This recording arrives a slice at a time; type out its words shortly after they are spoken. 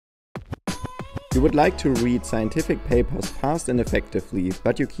You would like to read scientific papers fast and effectively,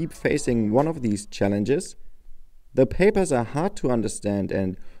 but you keep facing one of these challenges? The papers are hard to understand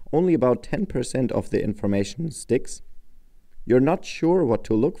and only about 10% of the information sticks. You're not sure what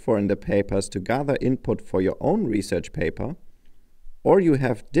to look for in the papers to gather input for your own research paper, or you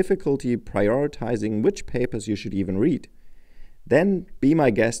have difficulty prioritizing which papers you should even read. Then be my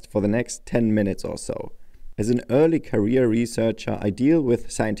guest for the next 10 minutes or so. As an early career researcher, I deal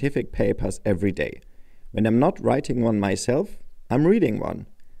with scientific papers every day. When I'm not writing one myself, I'm reading one.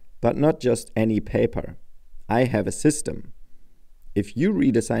 But not just any paper. I have a system. If you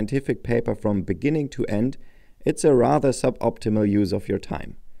read a scientific paper from beginning to end, it's a rather suboptimal use of your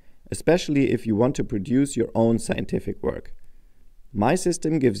time, especially if you want to produce your own scientific work. My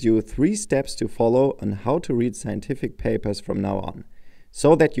system gives you 3 steps to follow on how to read scientific papers from now on,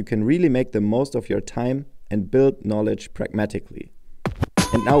 so that you can really make the most of your time and build knowledge pragmatically.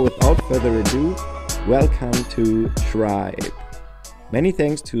 And now, without further ado, welcome to Shribe. Many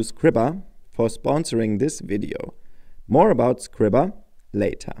thanks to shribe for sponsoring this video. More about shribe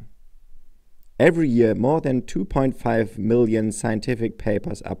later. Every year, more than 2.5 million scientific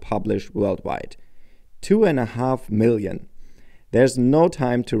papers are published worldwide. 2.5 million. There's no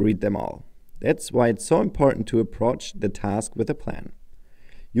time to read them all. That's why it's so important to approach the task with a plan.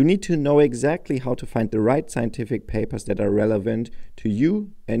 You need to know exactly how to find the right scientific papers that are relevant to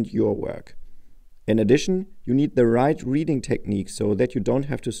you and your work. In addition, you need the right reading technique so that you don't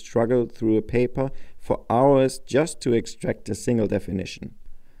have to struggle through a paper for hours just to extract a single definition.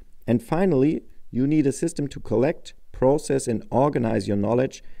 And finally, you need a system to collect, process, and organize your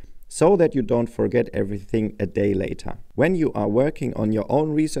knowledge so that you don't forget everything a day later. When you are working on your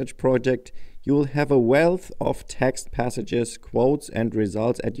own research project, you will have a wealth of text passages, quotes, and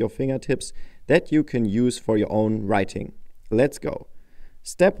results at your fingertips that you can use for your own writing. Let's go.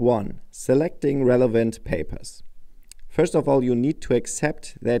 Step 1. Selecting relevant papers. First of all, you need to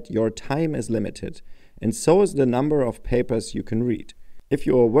accept that your time is limited, and so is the number of papers you can read. If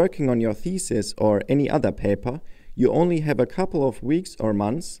you are working on your thesis or any other paper, you only have a couple of weeks or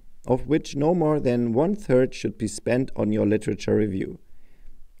months, of which no more than 1/3 should be spent on your literature review.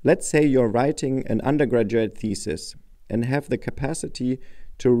 Let's say you're writing an undergraduate thesis and have the capacity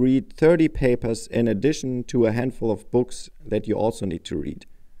to read 30 papers in addition to a handful of books that you also need to read.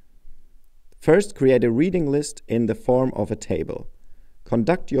 First, create a reading list in the form of a table.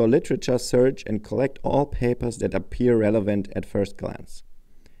 Conduct your literature search and collect all papers that appear relevant at first glance.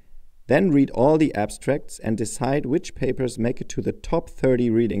 Then read all the abstracts and decide which papers make it to the top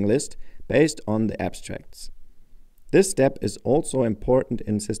 30 reading list based on the abstracts. This step is also important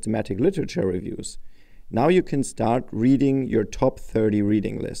in systematic literature reviews. Now you can start reading your top 30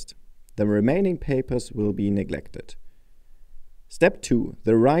 reading list. The remaining papers will be neglected. Step 2.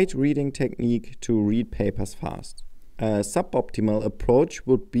 The right reading technique to read papers fast. A suboptimal approach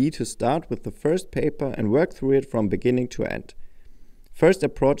would be to start with the first paper and work through it from beginning to end. First,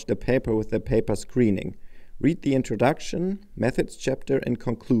 approach the paper with the paper screening. Read the introduction, methods chapter, and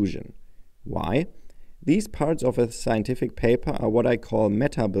conclusion. Why? These parts of a scientific paper are what I call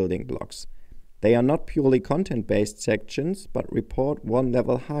meta-building blocks. They are not purely content-based sections, but report one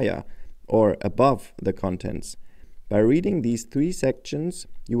level higher, or above the contents. By reading these 3 sections,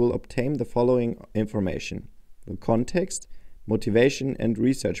 you will obtain the following information: the context, motivation, and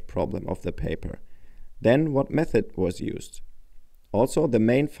research problem of the paper. Then what method was used. Also the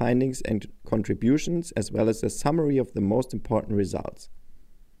main findings and contributions, as well as a summary of the most important results.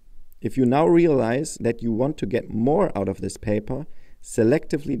 If you now realize that you want to get more out of this paper,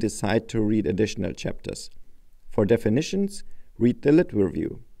 selectively decide to read additional chapters. For definitions, read the lit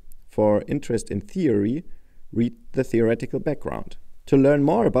review. For interest in theory, read the theoretical background. To learn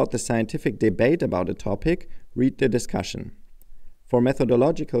more about the scientific debate about a topic, read the discussion. For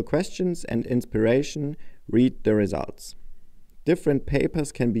methodological questions and inspiration, read the results. Different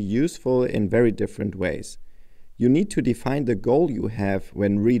papers can be useful in very different ways. You need to define the goal you have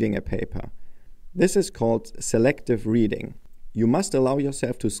when reading a paper. This is called selective reading. You must allow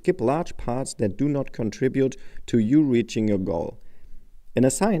yourself to skip large parts that do not contribute to you reaching your goal. In a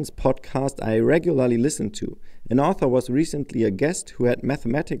science podcast I regularly listen to, an author was recently a guest who had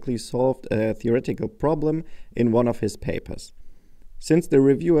mathematically solved a theoretical problem in one of his papers. Since the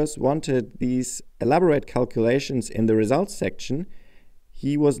reviewers wanted these elaborate calculations in the results section,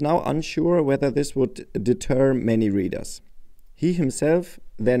 he was now unsure whether this would deter many readers. He himself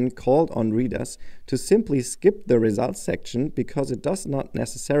then called on readers to simply skip the results section because it does not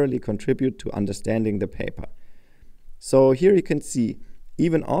necessarily contribute to understanding the paper. So here you can see,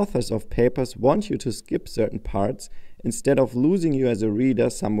 even authors of papers want you to skip certain parts instead of losing you as a reader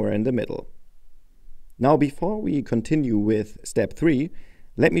somewhere in the middle. Now, before we continue with step 3,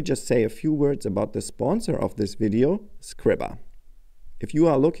 let me just say a few words about the sponsor of this video, Shribe. If you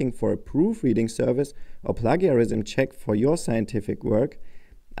are looking for a proofreading service or plagiarism check for your scientific work,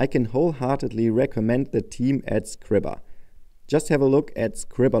 I can wholeheartedly recommend the team at Shribe. Just have a look at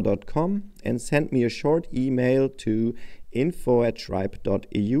shribe.com and send me a short email to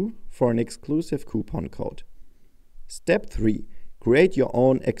info@shribe.eu for an exclusive coupon code. Step 3. Create your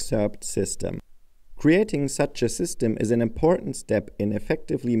own excerpt system. Creating such a system is an important step in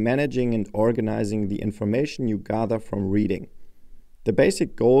effectively managing and organizing the information you gather from reading. The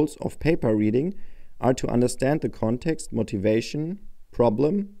basic goals of paper reading are to understand the context, motivation,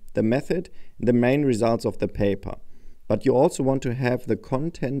 problem, the method, and the main results of the paper. But you also want to have the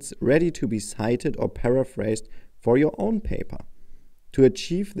contents ready to be cited or paraphrased for your own paper. To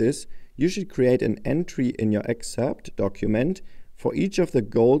achieve this, you should create an entry in your excerpt document for each of the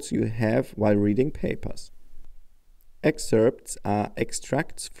goals you have while reading papers. Excerpts are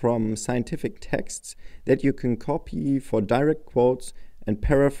extracts from scientific texts that you can copy for direct quotes and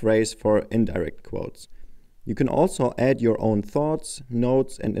paraphrase for indirect quotes. You can also add your own thoughts,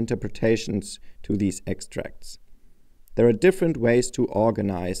 notes, and interpretations to these extracts. There are different ways to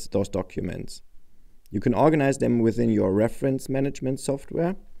organize those documents. You can organize them within your reference management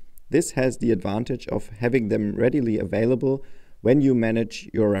software. This has the advantage of having them readily available when you manage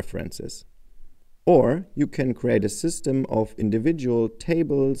your references. Or you can create a system of individual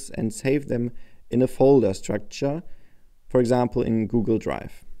tables and save them in a folder structure, for example in Google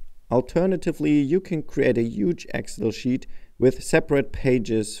Drive. Alternatively, you can create a huge Excel sheet with separate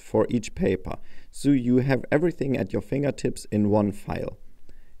pages for each paper, so you have everything at your fingertips in one file.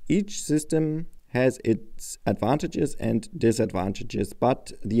 Each system has its advantages and disadvantages,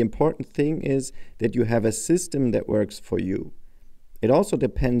 but the important thing is that you have a system that works for you. It also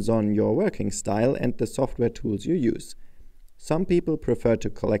depends on your working style and the software tools you use. Some people prefer to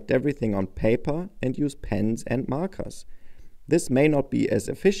collect everything on paper and use pens and markers. This may not be as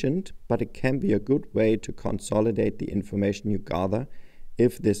efficient, but it can be a good way to consolidate the information you gather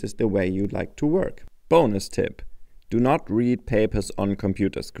if this is the way you'd like to work. Bonus tip: do not read papers on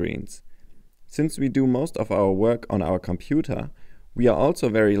computer screens. Since we do most of our work on our computer, we are also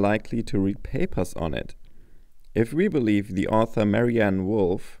very likely to read papers on it. If we believe the author Marianne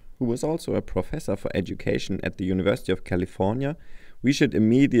Wolf, who was also a professor for education at the University of California, we should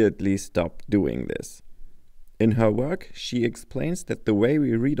immediately stop doing this. In her work, she explains that the way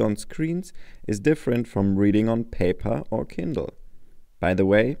we read on screens is different from reading on paper or Kindle. By the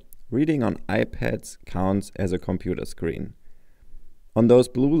way, reading on iPads counts as a computer screen. On those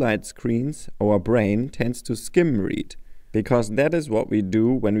blue light screens, our brain tends to skim read, because that is what we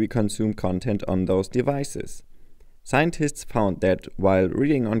do when we consume content on those devices. Scientists found that while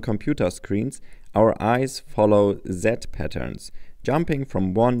reading on computer screens, our eyes follow Z patterns, jumping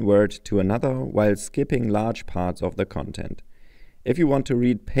from one word to another while skipping large parts of the content. If you want to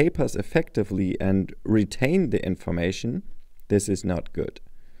read papers effectively and retain the information, this is not good.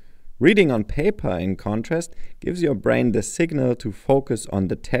 Reading on paper, in contrast, gives your brain the signal to focus on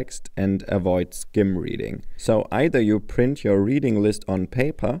the text and avoid skim reading. So either you print your reading list on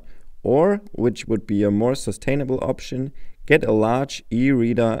paper, or, which would be a more sustainable option, get a large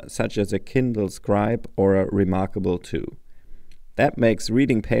e-reader such as a Kindle Scribe or a Remarkable 2. That makes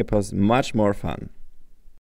reading papers much more fun.